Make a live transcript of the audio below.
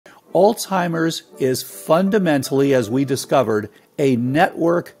Alzheimer's is fundamentally, as we discovered, a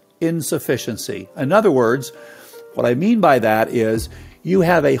network insufficiency. In other words, what I mean by that is you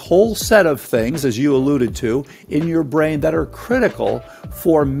have a whole set of things, as you alluded to, in your brain that are critical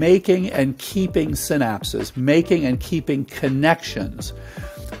for making and keeping synapses, making and keeping connections.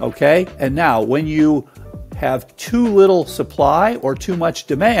 Okay? And now, when you have too little supply or too much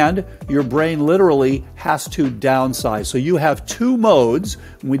demand, your brain literally has to downsize. So you have two modes.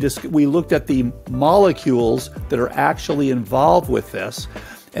 We looked at the molecules that are actually involved with this.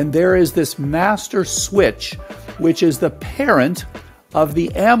 And there is this master switch, which is the parent of the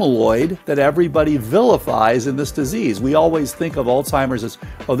amyloid that everybody vilifies in this disease. We always think of Alzheimer's as,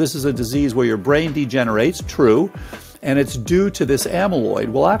 oh, this is a disease where your brain degenerates. True. And it's due to this amyloid.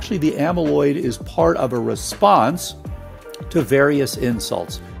 Well, actually, the amyloid is part of a response to various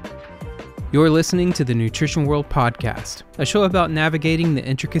insults. You're listening to the Nutrition World Podcast, a show about navigating the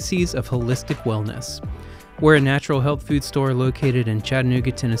intricacies of holistic wellness. We're a natural health food store located in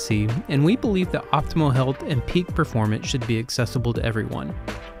Chattanooga, Tennessee, and we believe that optimal health and peak performance should be accessible to everyone.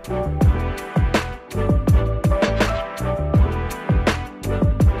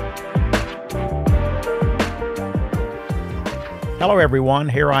 Hello, everyone.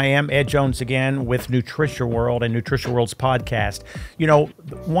 Here I am, Ed Jones again with Nutrition World and Nutrition World's podcast. You know,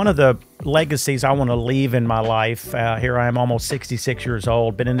 one of the legacies I want to leave in my life, here I am almost 66 years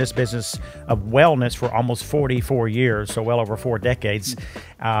old, been in this business of wellness for almost 44 years, so well over 4 decades.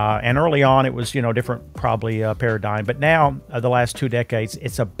 And early on, it was, different probably paradigm. But now, the last 2 decades,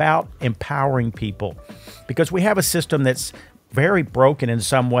 it's about empowering people because we have a system that's very broken in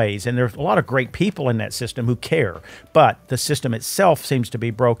some ways, and there's a lot of great people in that system who care, but the system itself seems to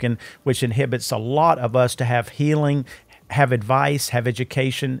be broken, which inhibits a lot of us to have healing, have advice, have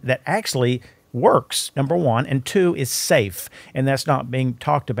education that actually works, number one, and two, is safe, and that's not being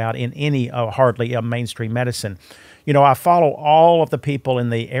talked about in any hardly mainstream medicine. I follow all of the people in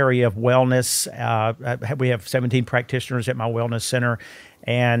the area of wellness. We have 17 practitioners at my wellness center,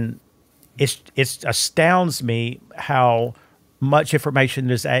 and it astounds me how much information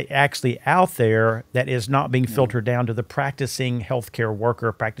is actually out there that is not being filtered down to the practicing healthcare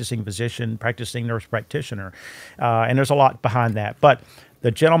worker, practicing physician, practicing nurse practitioner. And there's a lot behind that. But the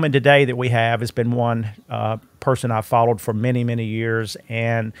gentleman today that we have has been one person I've followed for many, many years.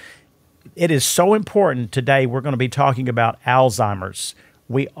 And it is so important today. We're going to be talking about Alzheimer's.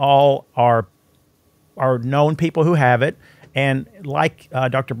 We all are known people who have it. And like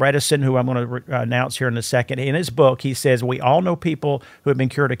Dr. Bredesen, who I'm going to announce here in a second, in his book, he says, we all know people who have been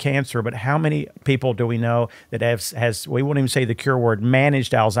cured of cancer, but how many people do we know that has we won't even say the cure word,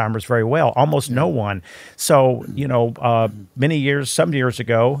 managed Alzheimer's very well? Almost no one. So, some years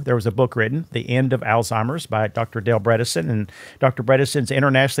ago, there was a book written, The End of Alzheimer's, by Dr. Dale Bredesen. And Dr. Bredesen's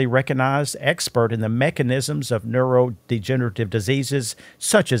internationally recognized expert in the mechanisms of neurodegenerative diseases,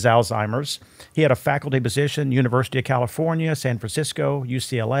 such as Alzheimer's. He had a faculty position, University of California, San Francisco,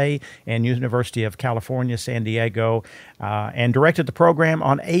 UCLA, and University of California, San Diego, and directed the program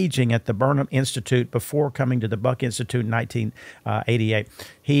on aging at the Burnham Institute before coming to the Buck Institute in 1988.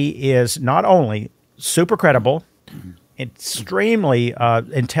 He is not only super credible, extremely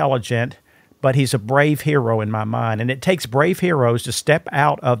intelligent, but he's a brave hero in my mind. And it takes brave heroes to step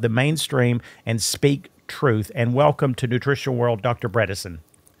out of the mainstream and speak truth. And welcome to Nutrition World, Dr. Bredesen.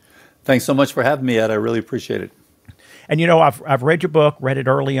 Thanks so much for having me, Ed. I really appreciate it. And I've read your book, read it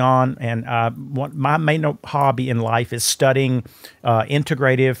early on, and my main hobby in life is studying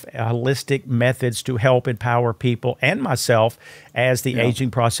integrative, holistic methods to help empower people and myself as the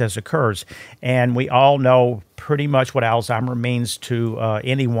aging process occurs. And we all know pretty much what Alzheimer means to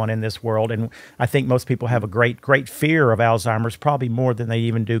anyone in this world. And I think most people have a great fear of Alzheimer's, probably more than they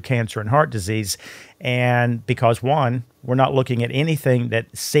even do cancer and heart disease. And because, one, we're not looking at anything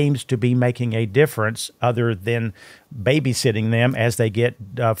that seems to be making a difference other than babysitting them as they get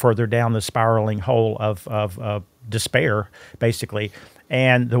further down the spiraling hole of despair, basically.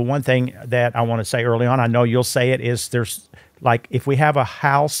 And the one thing that I want to say early on, I know you'll say it, is there's like if we have a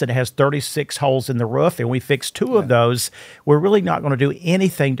house that has 36 holes in the roof and we fix 2 of those, we're really not going to do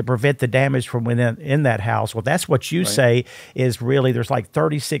anything to prevent the damage from within in that house. Well, that's what you say is really there's like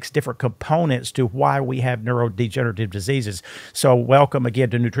 36 different components to why we have neurodegenerative diseases. So welcome again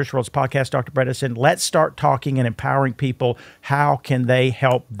to Nutrition World's podcast, Dr. Bredesen. Let's start talking and empowering people. How can they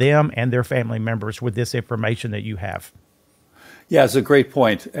help them and their family members with this information that you have? Yeah, it's a great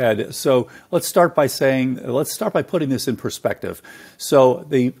point, Ed. So let's start by putting this in perspective. So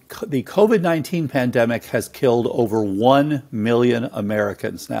the COVID-19 pandemic has killed over 1 million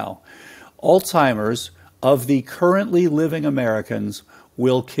Americans now. Alzheimer's, of the currently living Americans,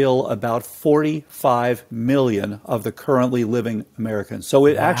 will kill about 45 million of the currently living Americans. So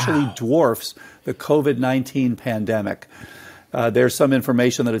it actually dwarfs the COVID-19 pandemic. There's some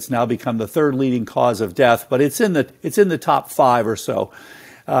information that it's now become the third leading cause of death, but it's in the top 5 or so,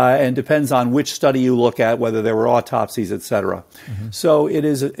 and depends on which study you look at, whether there were autopsies, etc. So it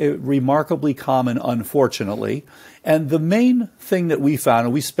is remarkably common, unfortunately. And the main thing that we found,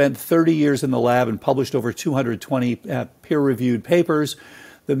 and we spent 30 years in the lab and published over 220 peer-reviewed papers,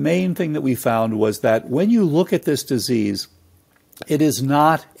 the main thing that we found was that when you look at this disease, it is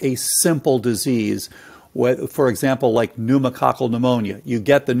not a simple disease. For example, like pneumococcal pneumonia. You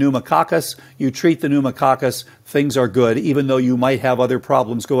get the pneumococcus, you treat the pneumococcus, things are good. Even though you might have other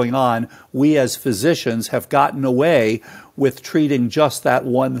problems going on, we as physicians have gotten away with treating just that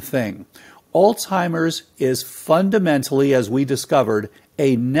one thing. Alzheimer's is fundamentally, as we discovered,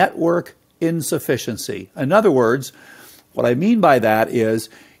 a network insufficiency. In other words, what I mean by that is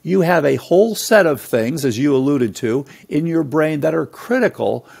you have a whole set of things, as you alluded to, in your brain that are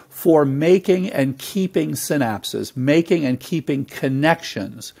critical for making and keeping synapses, making and keeping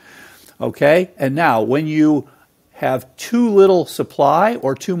connections. Okay? And now, when you have too little supply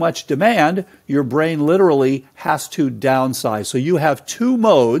or too much demand, your brain literally has to downsize. So you have two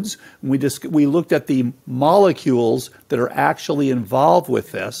modes. We looked at the molecules that are actually involved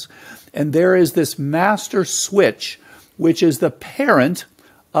with this, and there is this master switch, which is the parent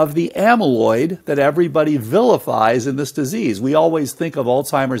of the amyloid that everybody vilifies in this disease. We always think of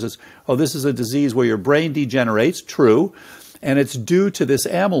Alzheimer's as, oh, this is a disease where your brain degenerates. True. And it's due to this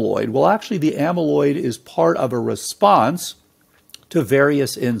amyloid. Well, actually, the amyloid is part of a response to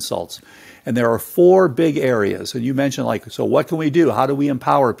various insults. And there are 4 big areas. And you mentioned, so what can we do? How do we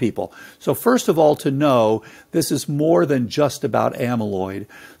empower people? So first of all, to know this is more than just about amyloid.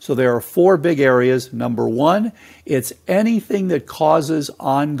 So there are 4 big areas. Number 1, it's anything that causes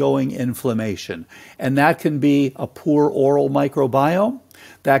ongoing inflammation. And that can be a poor oral microbiome.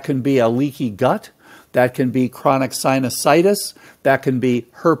 That can be a leaky gut. That can be chronic sinusitis. That can be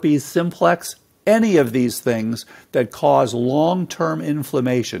herpes simplex. Any of these things that cause long-term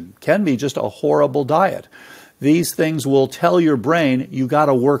inflammation can be just a horrible diet. These things will tell your brain, you got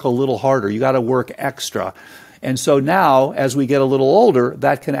to work a little harder. You got to work extra. And so now, as we get a little older,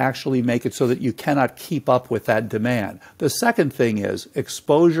 that can actually make it so that you cannot keep up with that demand. The second thing is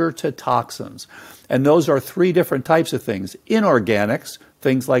exposure to toxins. And those are 3 different types of things. Inorganics,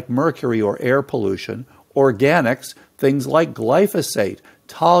 things like mercury or air pollution. Organics, things like glyphosate,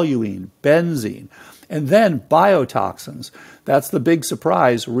 toluene, benzene. And then biotoxins. That's the big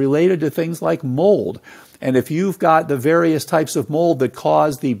surprise related to things like mold. And if you've got the various types of mold that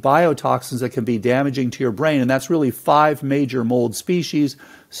cause the biotoxins that can be damaging to your brain, and that's really 5 major mold species: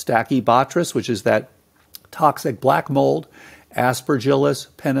 Stachybotrys, which is that toxic black mold, Aspergillus,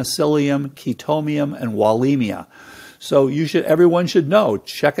 Penicillium, Chaetomium, and Wallemia. So everyone should know,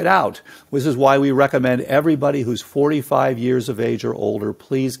 check it out. This is why we recommend everybody who's 45 years of age or older,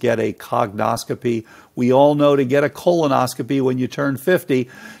 please get a cognoscopy. We all know to get a colonoscopy when you turn 50.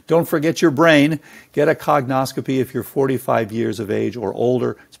 Don't forget your brain. Get a cognoscopy if you're 45 years of age or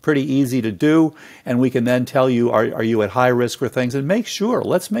older. It's pretty easy to do, and we can then tell you, are you at high risk for things? And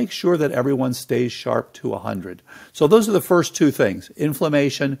let's make sure that everyone stays sharp to 100. So those are the first 2 things,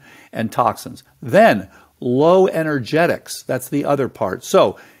 inflammation and toxins. Then, low energetics, that's the other part.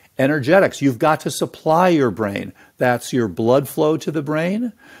 So energetics, you've got to supply your brain. That's your blood flow to the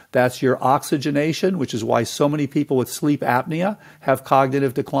brain. That's your oxygenation, which is why so many people with sleep apnea have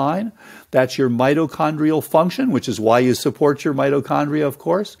cognitive decline. That's your mitochondrial function, which is why you support your mitochondria, of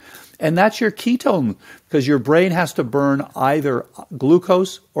course. And that's your ketone, because your brain has to burn either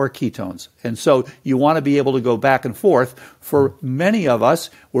glucose or ketones. And so you want to be able to go back and forth. For many of us,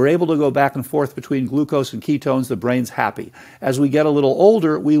 we're able to go back and forth between glucose and ketones. The brain's happy. As we get a little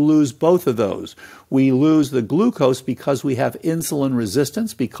older, we lose both of those. We lose the glucose because we have insulin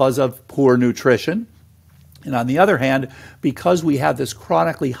resistance because of poor nutrition. And on the other hand, because we have this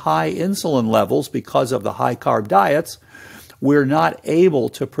chronically high insulin levels because of the high-carb diets, we're not able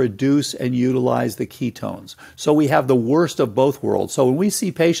to produce and utilize the ketones. So we have the worst of both worlds. So when we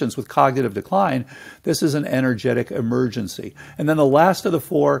see patients with cognitive decline, this is an energetic emergency. And then the last of the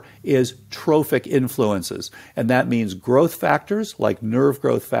 4 is trophic influences. And that means growth factors like nerve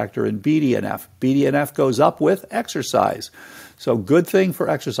growth factor and BDNF. BDNF goes up with exercise. So good thing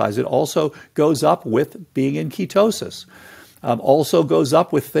for exercise. It also goes up with being in ketosis. Also goes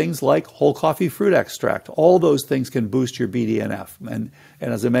up with things like whole coffee fruit extract. All those things can boost your BDNF and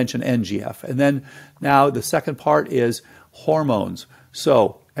as I mentioned, NGF. And then now the second part is hormones.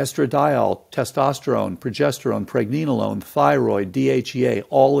 So estradiol, testosterone, progesterone, pregnenolone, thyroid, DHEA,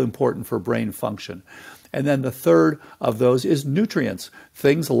 all important for brain function. And then the third of those is nutrients,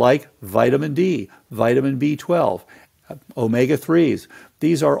 things like vitamin D, vitamin B12, omega-3s.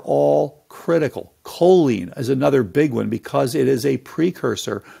 These are all critical. Choline is another big one because it is a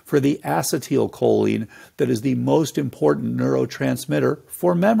precursor for the acetylcholine that is the most important neurotransmitter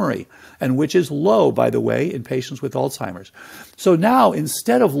for memory, and which is low, by the way, in patients with Alzheimer's. So now,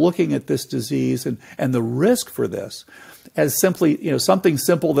 instead of looking at this disease and the risk for this as simply, something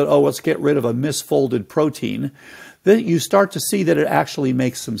simple that, let's get rid of a misfolded protein, then you start to see that it actually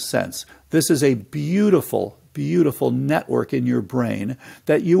makes some sense. This is a beautiful network in your brain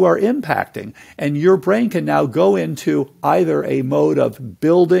that you are impacting. And your brain can now go into either a mode of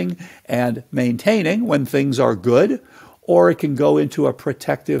building and maintaining when things are good, or it can go into a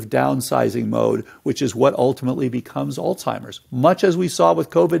protective downsizing mode, which is what ultimately becomes Alzheimer's. Much as we saw with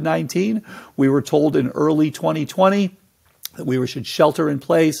COVID-19, we were told in early 2020 that we should shelter in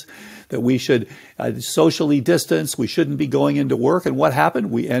place, that we should socially distance, we shouldn't be going into work. And what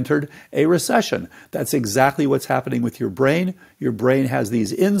happened? We entered a recession. That's exactly what's happening with your brain. Your brain has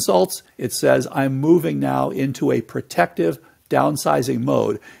these insults. It says, I'm moving now into a protective downsizing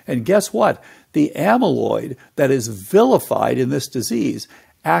mode. And guess what? The amyloid that is vilified in this disease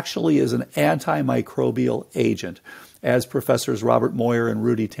actually is an antimicrobial agent, as Professors Robert Moyer and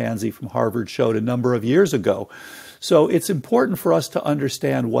Rudy Tanzi from Harvard showed a number of years ago. So it's important for us to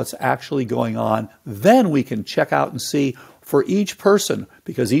understand what's actually going on. Then we can check out and see for each person,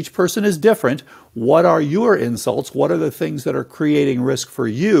 because each person is different, what are your insults? What are the things that are creating risk for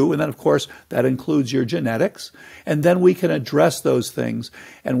you? And then, of course, that includes your genetics. And then we can address those things.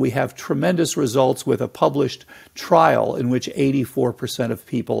 And we have tremendous results with a published trial in which 84% of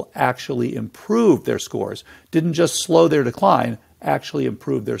people actually improved their scores. Didn't just slow their decline, actually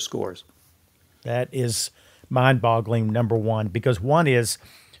improved their scores. That is mind-boggling, number one, because one is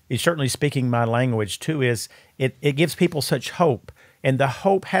certainly speaking my language. Two is it gives people such hope. And the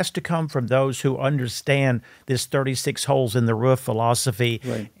hope has to come from those who understand this 36 holes in the roof philosophy,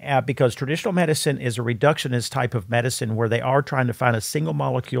 right. Because traditional medicine is a reductionist type of medicine where they are trying to find a single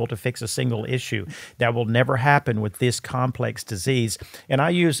molecule to fix a single issue. That will never happen with this complex disease. And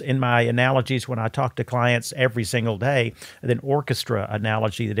I use in my analogies when I talk to clients every single day, an orchestra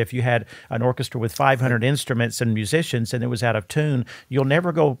analogy, that if you had an orchestra with 500 instruments and musicians and it was out of tune, you'll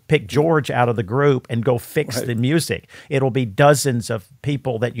never go pick George out of the group and go fix right. the music. It'll be dozens of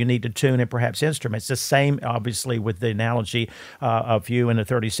people that you need to tune and perhaps instruments. The same, obviously, with the analogy of you and the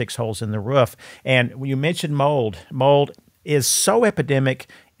 36 holes in the roof. And when you mentioned mold, mold is so epidemic,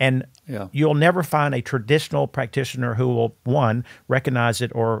 and you'll never find a traditional practitioner who will, one, recognize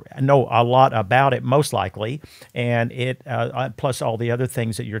it or know a lot about it, most likely, and it plus all the other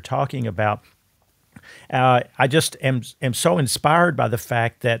things that you're talking about. I just am so inspired by the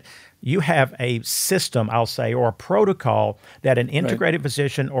fact that you have a system, I'll say, or a protocol that an integrative right.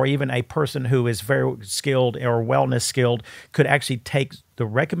 physician or even a person who is very skilled or wellness skilled could actually take the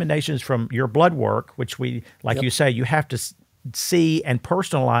recommendations from your blood work, which we, like yep. you say, you have to see and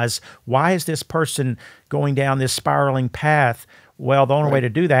personalize. Why is this person going down this spiraling path? Well, the only right. way to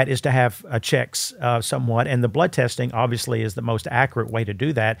do that is to have checks somewhat, and the blood testing obviously is the most accurate way to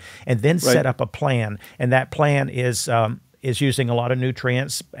do that, and then right. set up a plan. And that plan is using a lot of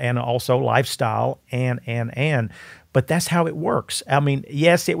nutrients and also lifestyle and. But that's how it works. I mean,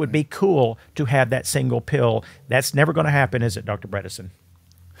 yes, it would be cool to have that single pill. That's never going to happen, is it, Dr. Bredesen?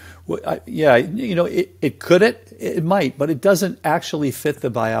 Well, it could, it might, but it doesn't actually fit the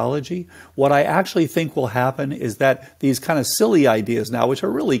biology. What I actually think will happen is that these kind of silly ideas now, which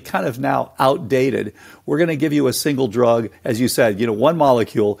are really kind of now outdated, we're going to give you a single drug, as you said, one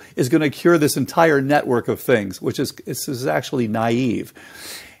molecule is going to cure this entire network of things, which is actually naive.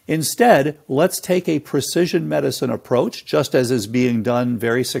 Instead, let's take a precision medicine approach, just as is being done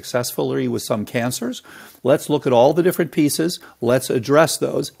very successfully with some cancers. Let's look at all the different pieces. Let's address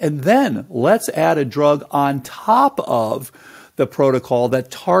those. And then let's add a drug on top of the protocol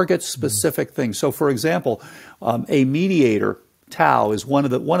that targets specific things. So, for example, a mediator, tau, is one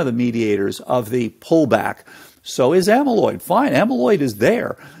of the mediators of the pullback. So is amyloid. Fine, amyloid is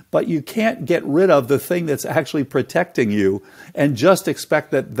there. But you can't get rid of the thing that's actually protecting you and just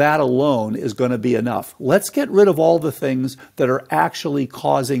expect that that alone is going to be enough. Let's get rid of all the things that are actually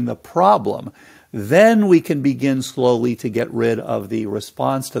causing the problem. Then we can begin slowly to get rid of the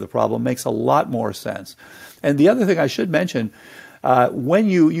response to the problem. Makes a lot more sense. And the other thing I should mention, When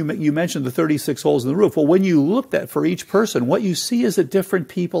you mentioned the 36 holes in the roof, well, when you looked at for each person, what you see is that different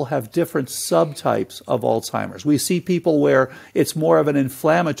people have different subtypes of Alzheimer's. We see people where it's more of an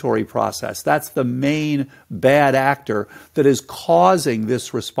inflammatory process. That's the main bad actor that is causing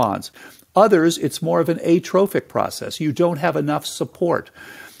this response. Others, it's more of an atrophic process. You don't have enough support.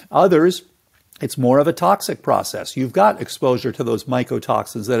 Others, it's more of a toxic process. You've got exposure to those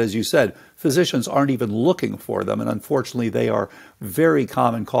mycotoxins that, as you said, physicians aren't even looking for them, and unfortunately they are very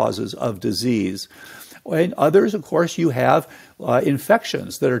common causes of disease. And others, of course, you have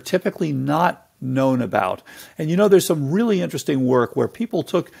infections that are typically not known about. And there's some really interesting work where people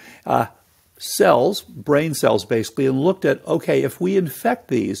took cells, brain cells basically, and looked at, okay, if we infect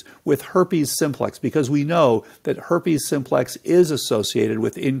these with herpes simplex, because we know that herpes simplex is associated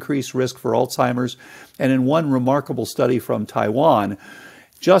with increased risk for Alzheimer's, and in one remarkable study from Taiwan,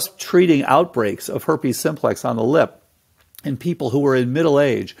 just treating outbreaks of herpes simplex on the lip in people who were in middle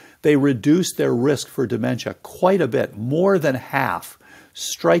age, they reduced their risk for dementia quite a bit, more than half.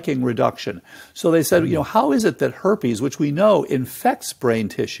 Striking reduction. So they said, how is it that herpes, which we know infects brain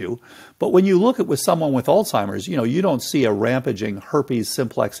tissue, but when you look at with someone with Alzheimer's, you don't see a rampaging herpes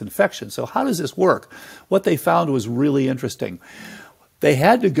simplex infection. So how does this work? What they found was really interesting. They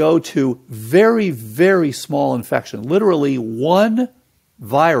had to go to very, very small infection, literally one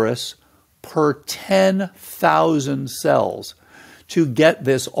virus per 10,000 cells, to get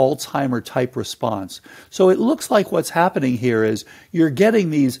this Alzheimer type response. So it looks like what's happening here is you're getting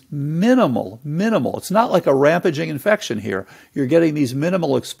these minimal, it's not like a rampaging infection here. You're getting these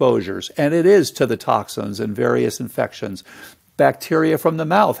minimal exposures, and it is to the toxins and various infections. Bacteria from the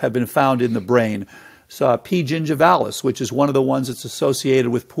mouth have been found in the brain. So P. gingivalis, which is one of the ones that's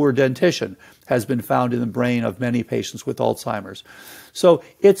associated with poor dentition, has been found in the brain of many patients with Alzheimer's. So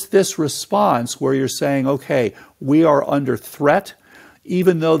it's this response where you're saying, okay, we are under threat.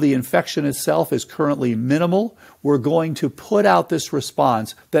 Even though the infection itself is currently minimal, we're going to put out this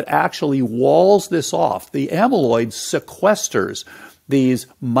response that actually walls this off. The amyloid sequesters these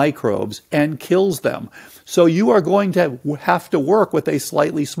microbes and kills them. So you are going to have to work with a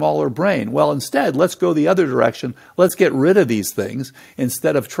slightly smaller brain. Well, instead, let's go the other direction. Let's get rid of these things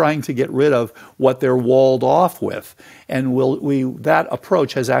instead of trying to get rid of what they're walled off with. And that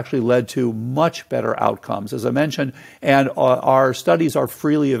approach has actually led to much better outcomes, as I mentioned. And our studies are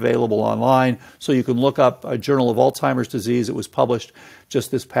freely available online. So you can look up a Journal of Alzheimer's Disease. It was published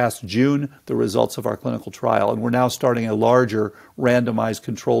just this past June, the results of our clinical trial. And we're now starting a larger randomized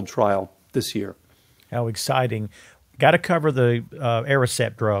controlled trial this year. How exciting. Got to cover the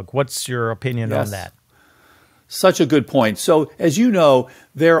Aricept drug. What's your opinion on that? Such a good point. So as you know,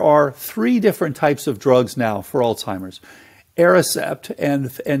 there are 3 different types of drugs now for Alzheimer's. Aricept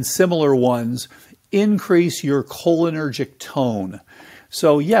and similar ones increase your cholinergic tone.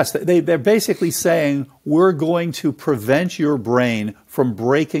 So yes, they're basically saying we're going to prevent your brain from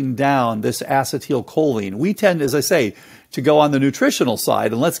breaking down this acetylcholine. We tend, as I say, to go on the nutritional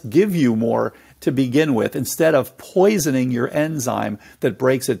side and let's give you more to begin with instead of poisoning your enzyme that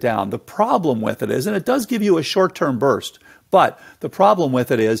breaks it down. The problem with it is, and it does give you a short-term burst, but the problem with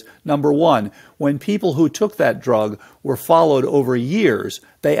it is, number one, when people who took that drug were followed over years,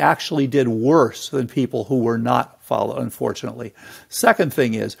 they actually did worse than people who were not followed, unfortunately. Second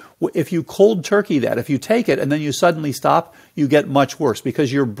thing is, if you cold turkey that, if you take it and then you suddenly stop, you get much worse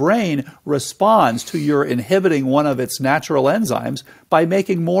because your brain responds to your inhibiting one of its natural enzymes by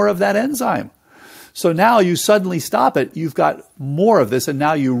making more of that enzyme. So now you suddenly stop it, you've got more of this, and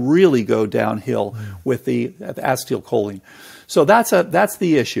now you really go downhill with the acetylcholine. So that's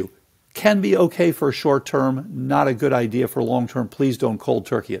the issue. Can be okay for short term, not a good idea for long term. Please don't cold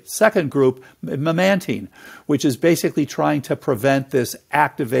turkey it. Second group, memantine, which is basically trying to prevent this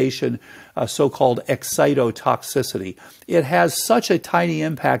activation, so-called excitotoxicity. It has such a tiny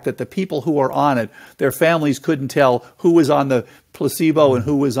impact that the people who are on it, their families couldn't tell who was on the placebo and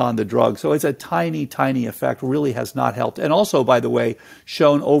who was on the drug. So it's a tiny, tiny effect, really has not helped. And also, by the way,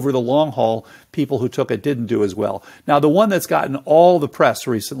 shown over the long haul, people who took it didn't do as well. Now, the one that's gotten all the press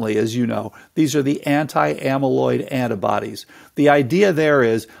recently, as you know, these are the anti-amyloid antibodies. The idea there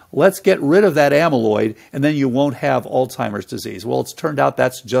is, let's get rid of that amyloid and then you won't have Alzheimer's disease. Well, it's turned out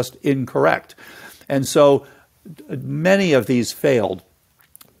that's just incorrect. And so many of these failed.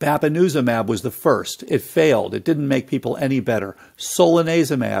 Bapineuzumab was the first. It failed. It didn't make people any better.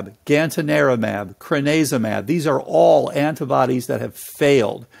 Solanezumab, gantenerumab, crenezumab, these are all antibodies that have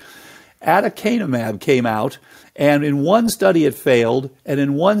failed. Aducanumab came out, and in one study it failed, and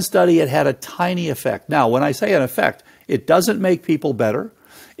in one study it had a tiny effect. Now, when I say an effect, it doesn't make people better.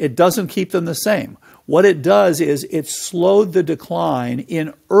 It doesn't keep them the same. What it does is it slowed the decline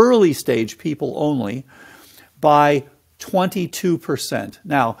in early stage people only by 22%.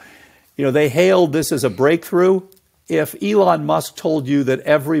 Now, they hailed this as a breakthrough. If Elon Musk told you that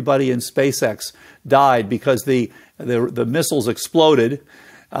everybody in SpaceX died because the missiles exploded,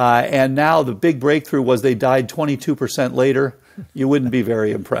 and now the big breakthrough was they died 22% later, you wouldn't be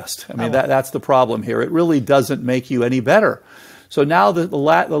very impressed. I mean, that's the problem here. It really doesn't make you any better. So now the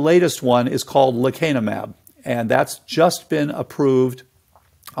latest one is called lecanemab, and that's just been approved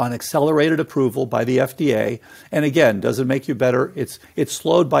on accelerated approval by the FDA. And again, doesn't make you better. It's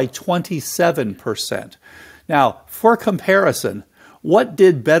slowed by 27%. Now, for comparison, what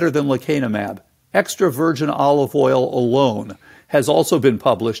did better than lecanemab? Extra virgin olive oil alone has also been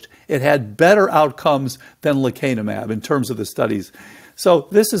published. It had better outcomes than lecanemab in terms of the studies. So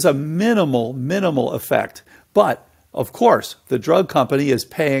this is a minimal effect. But of course, the drug company is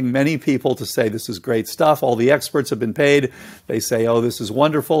paying many people to say this is great stuff. All the experts have been paid. They say, oh, this is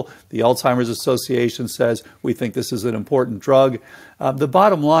wonderful. The Alzheimer's Association says we think this is an important drug. The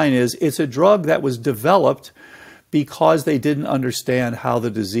bottom line is it's a drug that was developed because they didn't understand how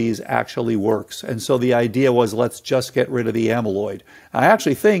the disease actually works. And so the idea was, let's just get rid of the amyloid. I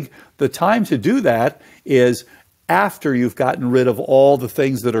actually think the time to do that is after you've gotten rid of all the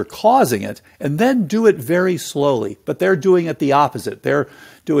things that are causing it, and then do it very slowly. But they're doing it the opposite. They're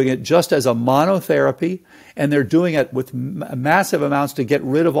doing it just as a monotherapy, and they're doing it with massive amounts to get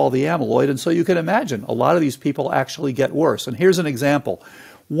rid of all the amyloid. And so you can imagine a lot of these people actually get worse. And here's an example.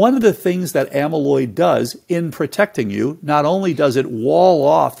 One of the things that amyloid does in protecting you, not only does it wall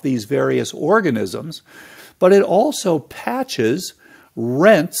off these various organisms, but it also patches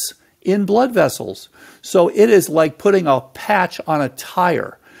rents in blood vessels. So it is like putting a patch on a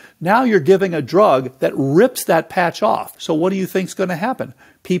tire. Now you're giving a drug that rips that patch off. So what do you think is going to happen?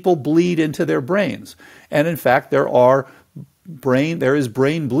 People bleed into their brains. And in fact, there is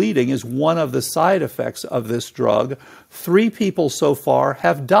brain bleeding is one of the side effects of this drug. 3 people so far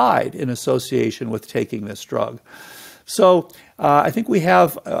have died in association with taking this drug. So I think we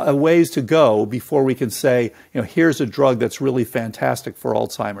have a ways to go before we can say, here's a drug that's really fantastic for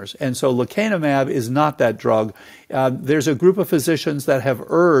Alzheimer's. And so lecanemab is not that drug. There's a group of physicians that have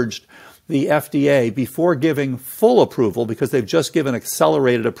urged the FDA before giving full approval, because they've just given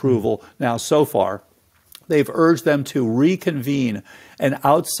accelerated approval now so far, they've urged them to reconvene an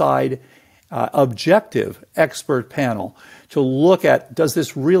outside objective expert panel to look at, does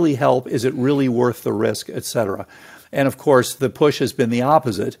this really help? Is it really worth the risk, et cetera? And of course, the push has been the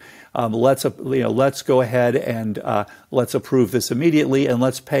opposite. Let's go ahead and let's approve this immediately, and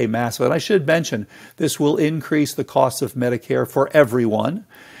let's pay massive. And I should mention, this will increase the cost of Medicare for everyone.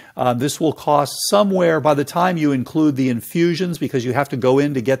 This will cost somewhere, by the time you include the infusions, because you have to go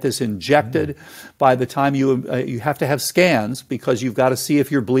in to get this injected, by the time you have to have scans, because you've got to see if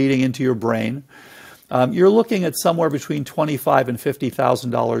you're bleeding into your brain. You're looking at somewhere between $25,000 and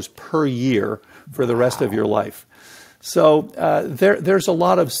 $50,000 per year for the rest of your life. So there's a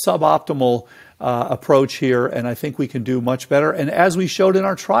lot of suboptimal approach here, and I think we can do much better. And as we showed in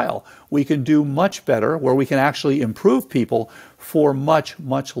our trial, we can do much better, where we can actually improve people for much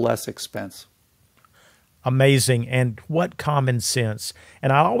less expense. Amazing. And what common sense.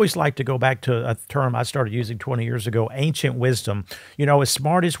 And I always like to go back to a term I started using 20 years ago, ancient wisdom. As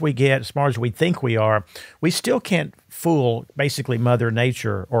smart as we get, as smart as we think we are, we still can't fool basically Mother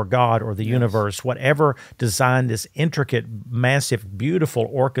Nature or God or the universe, whatever designed this intricate, massive, beautiful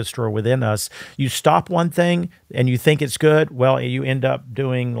orchestra within us. You stop one thing and you think it's good, well, you end up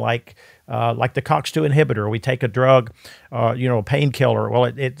doing like the COX-2 inhibitor. We take a drug, painkiller. Well,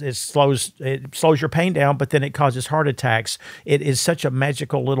 it slows your pain down, but then it causes heart attacks. It is such a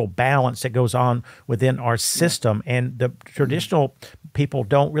magical little balance that goes on within our system, and the traditional people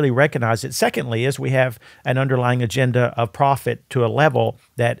don't really recognize it. Secondly, is we have an underlying agenda of profit to a level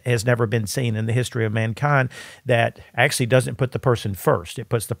that has never been seen in the history of mankind, that actually doesn't put the person first. It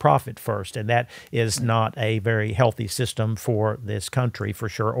puts the profit first, and that is not a very healthy system for this country, for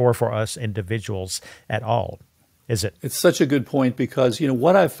sure, or for us individuals at all. Is it? It's such a good point, because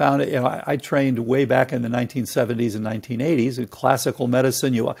what I've found, I trained way back in the 1970s and 1980s in classical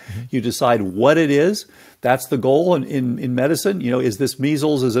medicine. You decide what it is. That's the goal in medicine. Is this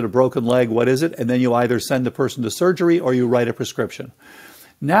measles? Is it a broken leg? What is it? And then you either send the person to surgery or you write a prescription.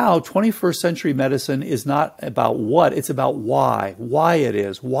 Now, 21st century medicine is not about what, it's about why it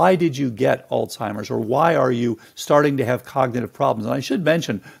is. Why did you get Alzheimer's, or why are you starting to have cognitive problems? And I should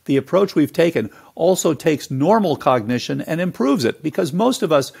mention, the approach we've taken also takes normal cognition and improves it, because most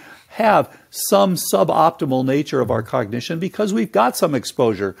of us have some suboptimal nature of our cognition because we've got some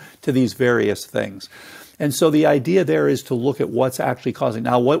exposure to these various things. And so the idea there is to look at what's actually causing.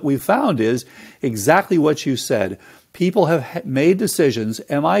 Now, what we found is exactly what you said. People have made decisions.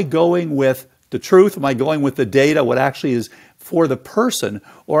 Am I going with the truth? Am I going with the data, what actually is for the person?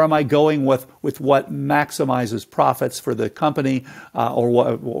 Or am I going with what maximizes profits for the company?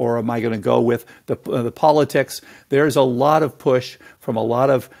 Or am I going to go with the politics? There's a lot of push from a lot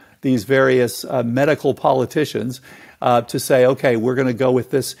of these various medical politicians to say, okay, we're going to go with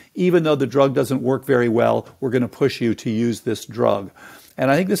this. Even though the drug doesn't work very well, we're going to push you to use this drug. And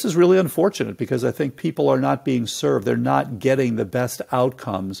I think this is really unfortunate, because I think people are not being served. They're not getting the best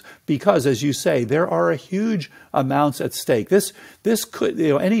outcomes because, as you say, there are huge amounts at stake. This could,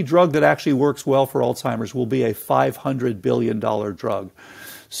 any drug that actually works well for Alzheimer's will be a $500 billion drug.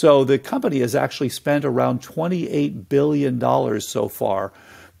 So the company has actually spent around $28 billion so far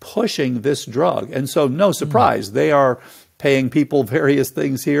pushing this drug. And so no surprise, they are paying people various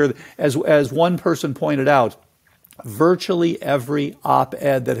things here. As one person pointed out, virtually every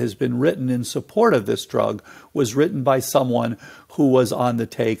op-ed that has been written in support of this drug was written by someone who was on the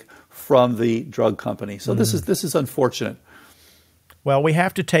take from the drug company. So this is unfortunate. Well, we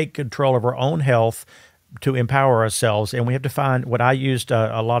have to take control of our own health to empower ourselves, and we have to find what I used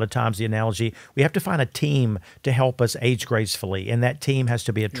a lot of times, the analogy, we have to find a team to help us age gracefully, and that team has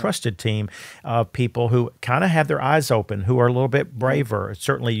to be a trusted team of people who kind of have their eyes open, who are a little bit braver.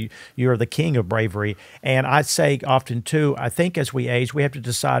 Certainly, you're the king of bravery, and I say often too, I think as we age, we have to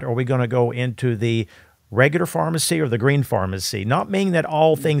decide, are we going to go into the regular pharmacy or the green pharmacy? Not meaning that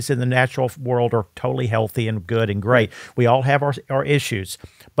all things in the natural world are totally healthy and good and great. We all have our issues,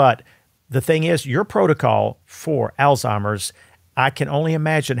 but the thing is, your protocol for Alzheimer's, I can only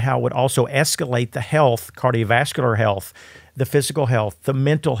imagine how it would also escalate the health, cardiovascular health, the physical health, the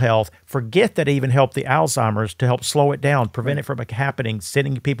mental health. Forget that even help the Alzheimer's to help slow it down, prevent it from happening,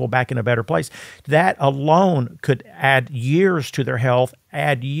 sending people back in a better place. That alone could add years to their health,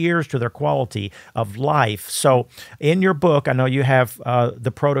 add years to their quality of life. So in your book, I know you have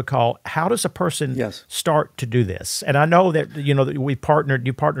the protocol. How does a person start to do this? And I know that, you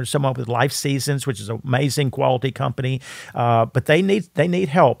partnered someone with Life Seasons, which is an amazing quality company, but they need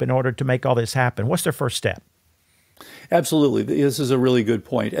help in order to make all this happen. What's their first step? Absolutely. This is a really good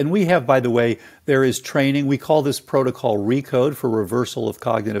point. And we have, by the way, there is training. We call this protocol ReCODE, for reversal of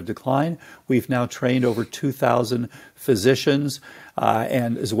cognitive decline. We've now trained over 2,000 physicians,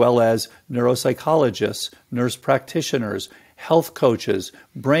 and as well as neuropsychologists, nurse practitioners, health coaches,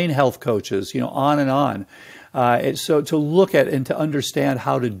 brain health coaches, on and on. So to look at and to understand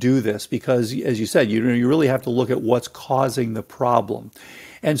how to do this, because as you said, you really have to look at what's causing the problem.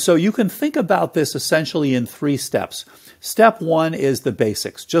 And so you can think about this essentially in 3 steps. Step 1 is the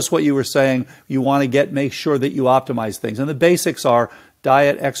basics, just what you were saying. You want to make sure that you optimize things. And the basics are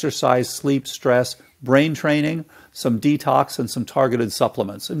diet, exercise, sleep, stress, brain training, some detox, and some targeted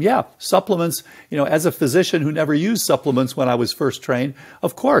supplements. And yeah, supplements, as a physician who never used supplements when I was first trained,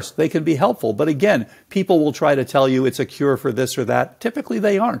 of course, they can be helpful. But again, people will try to tell you it's a cure for this or that. Typically,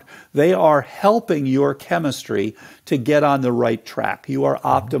 they aren't. They are helping your chemistry to get on the right track. You are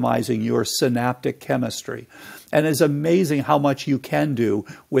optimizing your synaptic chemistry. And it's amazing how much you can do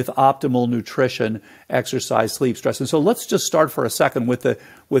with optimal nutrition, exercise, sleep, stress. And so let's just start for a second with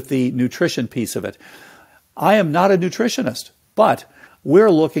the nutrition piece of it. I am not a nutritionist, but we're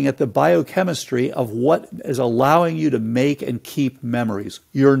looking at the biochemistry of what is allowing you to make and keep memories,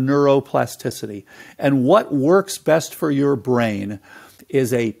 your neuroplasticity. And what works best for your brain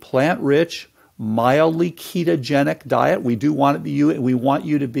is a plant-rich, mildly ketogenic diet. We want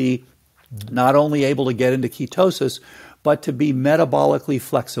you to be not only able to get into ketosis, but to be metabolically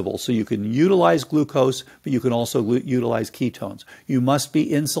flexible. So you can utilize glucose, but you can also utilize ketones. You must be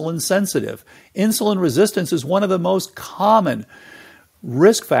insulin sensitive. Insulin resistance is one of the most common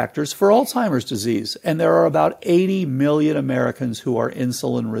risk factors for Alzheimer's disease. And there are about 80 million Americans who are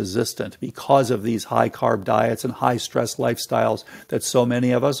insulin resistant because of these high carb diets and high stress lifestyles that so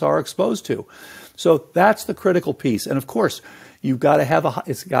many of us are exposed to. So that's the critical piece. And of course, you've got to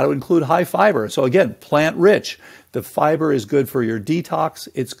it's got to include high fiber. So again, plant rich. The fiber is good for your detox.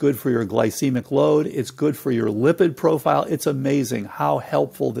 It's good for your glycemic load. It's good for your lipid profile. It's amazing how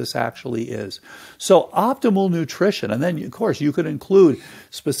helpful this actually is. So optimal nutrition, and then of course you could include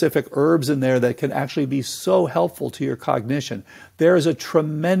specific herbs in there that can actually be so helpful to your cognition. There is a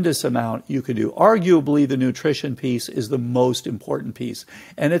tremendous amount you can do. Arguably, the nutrition piece is the most important piece,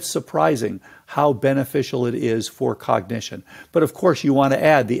 and it's surprising how beneficial it is for cognition. But of course, you want to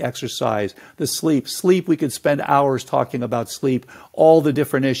add the exercise, the sleep. Sleep, we could spend hours talking about sleep, all the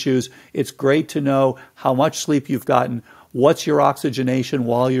different issues. It's great to know how much sleep you've gotten. What's your oxygenation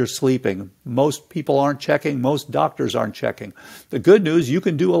while you're sleeping? Most people aren't checking. Most doctors aren't checking. The good news, you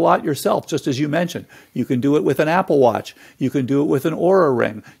can do a lot yourself, just as you mentioned. You can do it with an Apple Watch. You can do it with an Oura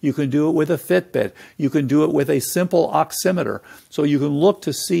Ring. You can do it with a Fitbit. You can do it with a simple oximeter. So you can look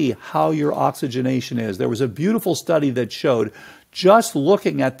to see how your oxygenation is. There was a beautiful study that showed just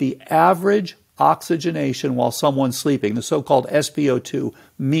looking at the average oxygenation while someone's sleeping, the so-called SpO2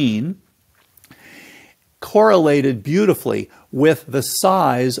 mean, correlated beautifully with the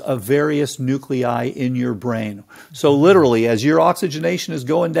size of various nuclei in your brain. So literally, as your oxygenation is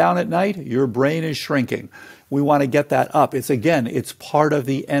going down at night, your brain is shrinking. We want to get that up. It's part of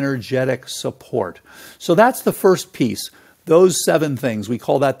the energetic support. So that's the first piece. Those 7 things, we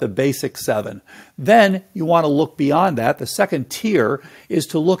call that the basic 7. Then you want to look beyond that. The second tier is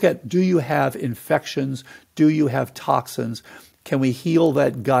to look at, do you have infections? Do you have toxins? Can we heal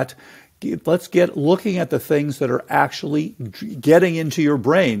that gut? Let's get looking at the things that are actually getting into your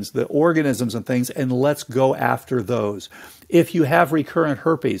brains, the organisms and things, and let's go after those. If you have recurrent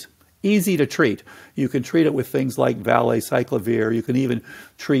herpes, easy to treat. You can treat it with things like valacyclovir. You can even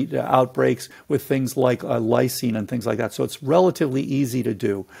treat outbreaks with things like lysine and things like that. So it's relatively easy to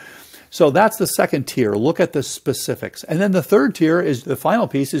do. So that's the second tier. Look at the specifics. And then the third tier is the final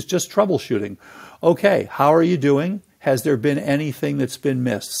piece is just troubleshooting. Okay, how are you doing? Has there been anything that's been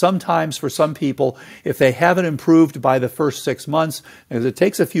missed? Sometimes for some people, if they haven't improved by the first 6 months, because it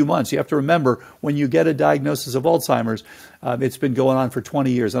takes a few months, you have to remember when you get a diagnosis of Alzheimer's, it's been going on for 20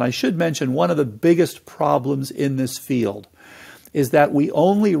 years. And I should mention one of the biggest problems in this field is that we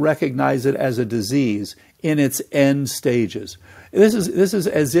only recognize it as a disease in its end stages. This is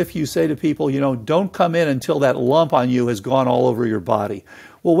as if you say to people, don't come in until that lump on you has gone all over your body.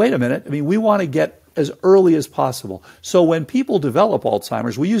 Well, wait a minute. We want to get as early as possible. So when people develop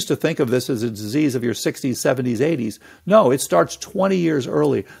Alzheimer's, we used to think of this as a disease of your 60s, 70s, 80s. No, it starts 20 years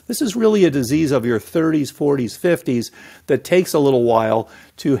early. This is really a disease of your 30s, 40s, 50s that takes a little while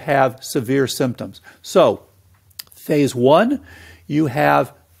to have severe symptoms. So phase 1, you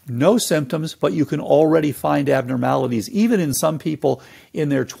have no symptoms, but you can already find abnormalities, even in some people in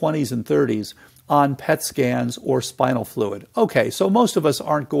their 20s and 30s, on PET scans or spinal fluid. Okay, so most of us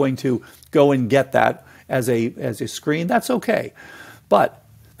aren't going to go and get that as a screen. That's okay. But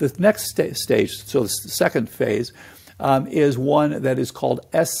the next stage, so the second phase, is one that is called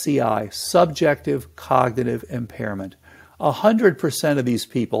SCI, subjective cognitive impairment. 100% of these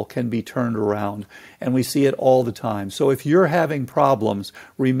people can be turned around, and we see it all the time. So if you're having problems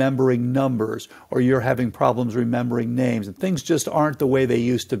remembering numbers, or you're having problems remembering names, and things just aren't the way they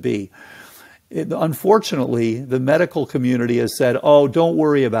used to be, unfortunately, the medical community has said, oh, don't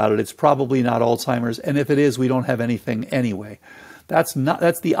worry about it. It's probably not Alzheimer's. And if it is, we don't have anything anyway. That's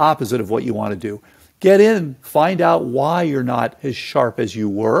the opposite of what you want to do. Get in, find out why you're not as sharp as you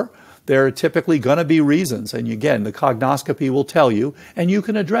were. There are typically going to be reasons. And again, the cognoscopy will tell you, and you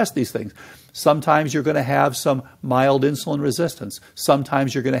can address these things. Sometimes you're going to have some mild insulin resistance.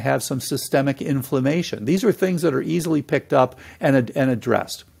 Sometimes you're going to have some systemic inflammation. These are things that are easily picked up and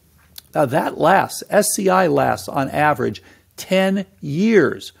addressed. Now that lasts, SCI lasts on average 10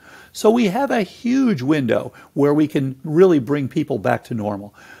 years. So we have a huge window where we can really bring people back to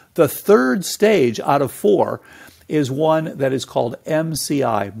normal. The third stage out of 4 is one that is called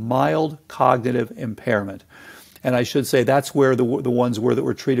MCI, mild cognitive impairment. And I should say that's where the ones were that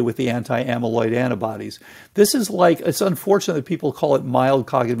were treated with the anti-amyloid antibodies. This is like, it's unfortunate that people call it mild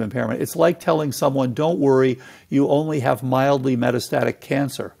cognitive impairment. It's like telling someone, don't worry, you only have mildly metastatic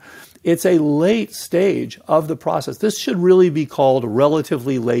cancer. It's a late stage of the process. This should really be called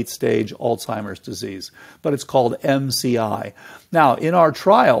relatively late stage Alzheimer's disease, but it's called MCI. Now, in our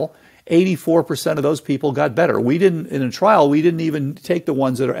trial, 84% of those people got better. In a trial, we didn't even take the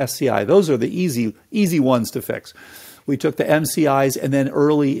ones that are SCI. Those are the easy ones to fix. We took the MCIs and then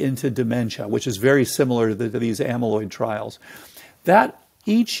early into dementia, which is very similar to these amyloid trials. That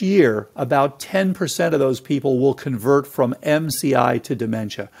each year, about 10% of those people will convert from MCI to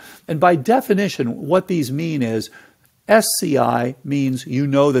dementia. And by definition, what these mean is SCI means you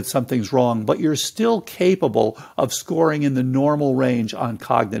know that something's wrong, but you're still capable of scoring in the normal range on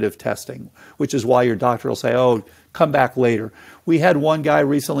cognitive testing, which is why your doctor will say, oh, come back later. We had one guy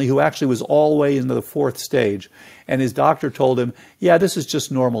recently who actually was all the way into the 4th stage, and his doctor told him, yeah, this is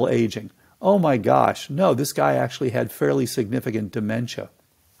just normal aging. Oh my gosh, no, this guy actually had fairly significant dementia.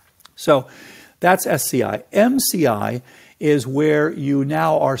 So that's SCI. MCI is where you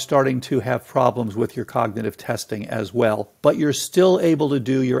now are starting to have problems with your cognitive testing as well, but you're still able to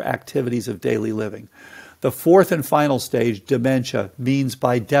do your activities of daily living. The 4th and final stage, dementia, means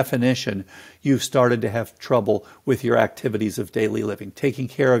by definition you've started to have trouble with your activities of daily living, taking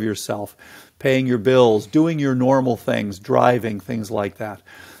care of yourself, paying your bills, doing your normal things, driving, things like that.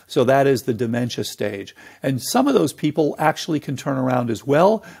 So that is the dementia stage. And some of those people actually can turn around as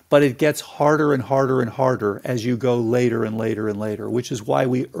well, but it gets harder and harder and harder as you go later and later and later, which is why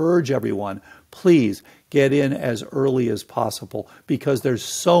we urge everyone, please get in as early as possible, because there's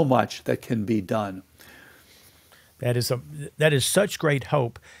so much that can be done. That is such great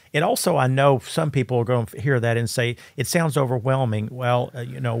hope. And also, I know some people are going to hear that and say, it sounds overwhelming. Well,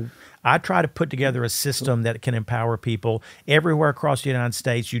 I try to put together a system that can empower people everywhere across the United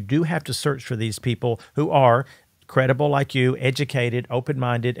States. You do have to search for these people who are credible like you, educated,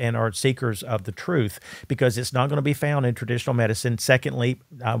 open-minded, and are seekers of the truth, because it's not going to be found in traditional medicine. Secondly,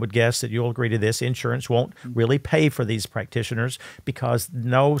 I would guess that you'll agree to this, insurance won't really pay for these practitioners, because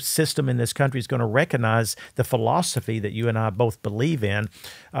no system in this country is going to recognize the philosophy that you and I both believe in,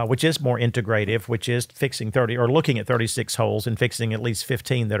 which is more integrative, which is fixing 30 or looking at 36 holes and fixing at least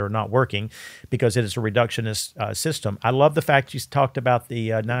 15 that are not working, because it is a reductionist system. I love the fact you talked about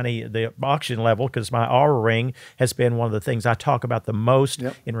the oxygen level, because my Aura Ring has been one of the things I talk about the most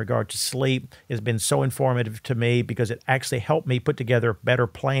in regard to sleep. It's been so informative to me, because it actually helped me put together better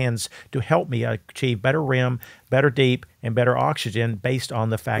plans to help me achieve better REM, better deep, and better oxygen, based on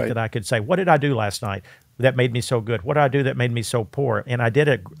the fact that I could say, what did I do last night that made me so good? What did I do that made me so poor? And I did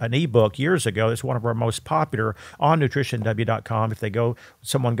an ebook years ago. It's one of our most popular on nutritionw.com. If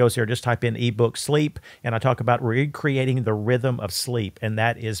someone goes there, just type in ebook sleep, and I talk about recreating the rhythm of sleep. And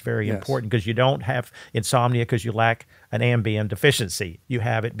that is very important, because you don't have insomnia because you lack an Ambien deficiency. You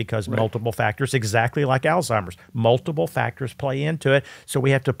have it because multiple factors, exactly like Alzheimer's, multiple factors play into it. So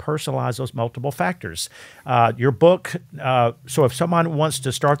we have to personalize those multiple factors. Your book, so if someone wants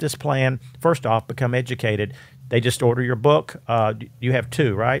to start this plan, first off, become educated, they just order your book. You have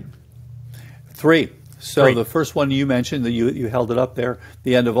 2, right? 3. So 3. The first one you mentioned, that you held it up there,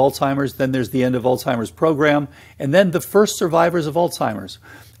 the End of Alzheimer's. Then there's the End of Alzheimer's program, and then the first survivors of Alzheimer's.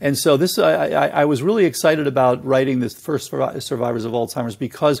 And so this, I was really excited about writing this first survivors of Alzheimer's,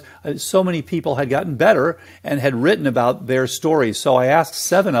 because so many people had gotten better and had written about their stories. So I asked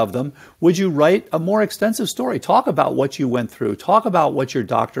 7 of them, would you write a more extensive story? Talk about what you went through. Talk about what your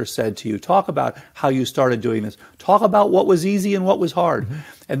doctor said to you. Talk about how you started doing this. Talk about what was easy and what was hard.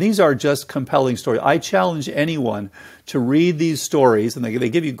 And these are just compelling stories. I challenge anyone to read these stories, and they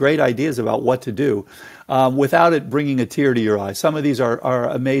give you great ideas about what to do, without it bringing a tear to your eye. Some of these are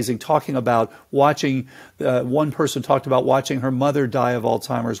amazing, talking about watching, one person talked about watching her mother die of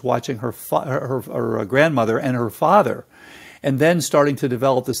Alzheimer's, watching her grandmother and her father, and then starting to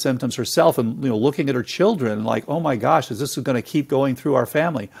develop the symptoms herself, and looking at her children like, oh my gosh, is this going to keep going through our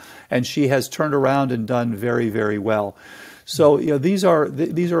family? And she has turned around and done very, very well. So these are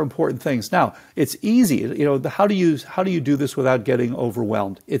important things. Now, it's easy. How do you do this without getting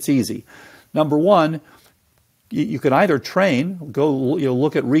overwhelmed? It's easy. Number one, you can either train, go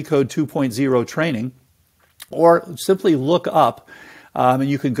look at ReCODE 2.0 training, or simply look up. And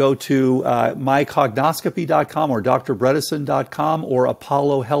you can go to mycognoscopy.com or drbredesen.com or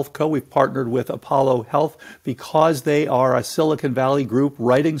Apollo Health Co. We've partnered with Apollo Health because they are a Silicon Valley group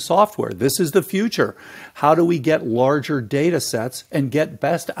writing software. This is the future. How do we get larger data sets and get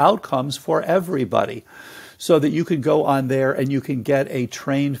best outcomes for everybody? So that you can go on there and you can get a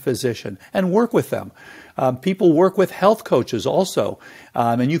trained physician and work with them. People work with health coaches also.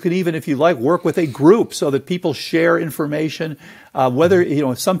 And you can even, if you like, work with a group so that people share information.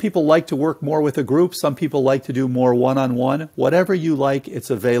 Some people like to work more with a group. Some people like to do more one-on-one. Whatever you like,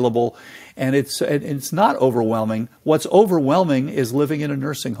 it's available. And it's not overwhelming. What's overwhelming is living in a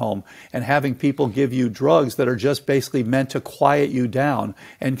nursing home and having people give you drugs that are just basically meant to quiet you down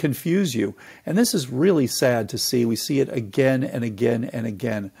and confuse you. And this is really sad to see. We see it again and again and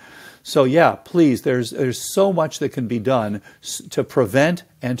again. So yeah, please, there's so much that can be done to prevent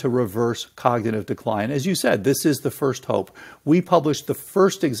and to reverse cognitive decline. As you said, this is the first hope. We published the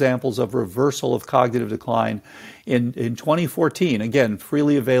first examples of reversal of cognitive decline in 2014, again,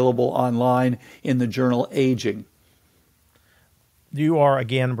 freely available online in the journal Aging. you are,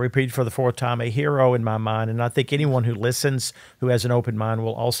 again, repeat for the fourth time, a hero in my mind. And I think anyone who listens, who has an open mind,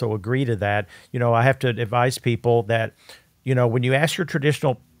 will also agree to that. I have to advise people that, when you ask your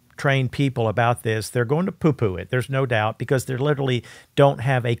traditional trained people about this, they're going to poo-poo it. There's no doubt, because they literally don't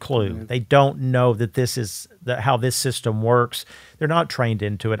have a clue. They don't know that this is how this system works. They're not trained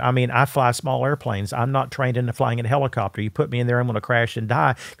into it. I mean, I fly small airplanes. I'm not trained into flying a helicopter. You put me in there, I'm going to crash and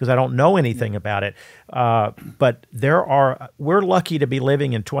die because I don't know anything about it. But we're lucky to be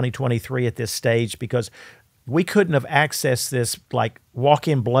living in 2023 at this stage, because we couldn't have accessed this like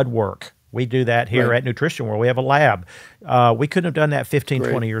walk-in blood work. We do that here at Nutrition World. We have a lab. We couldn't have done that 15,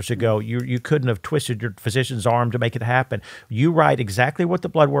 20 years ago. You couldn't have twisted your physician's arm to make it happen. You write exactly what the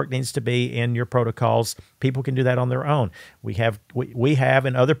blood work needs to be in your protocols. People can do that on their own. We have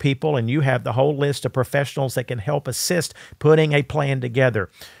and other people, and you have the whole list of professionals that can help assist putting a plan together.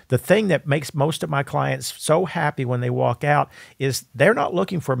 The thing that makes most of my clients so happy when they walk out is they're not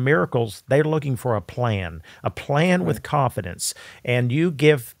looking for miracles. They're looking for a plan with confidence. And you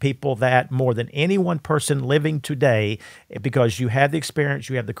give people that more than any one person living today, because you have the experience,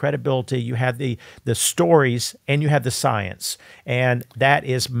 you have the credibility, you have the stories, and you have the science. And that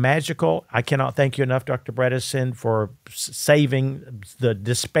is magical. I cannot thank you enough, Dr. Bredesen, for saving the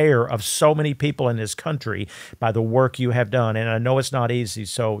despair of so many people in this country by the work you have done. And I know it's not easy,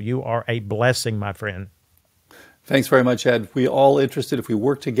 so you are a blessing, my friend. Thanks very much, Ed. We all interested, if we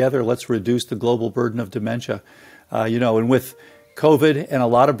work together, let's reduce the global burden of dementia. And with COVID and a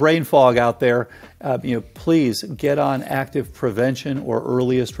lot of brain fog out there, please get on active prevention or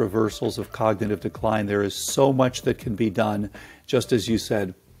earliest reversals of cognitive decline. There is so much that can be done, just as you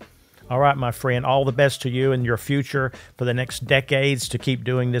said. All right, my friend, all the best to you and your future for the next decades to keep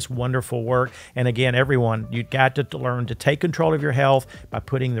doing this wonderful work. And again, everyone, you've got to learn to take control of your health by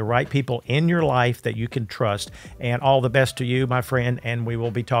putting the right people in your life that you can trust. And all the best to you, my friend, and we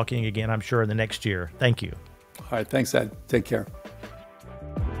will be talking again, I'm sure, in the next year. Thank you. All right, thanks, Ed. Take care.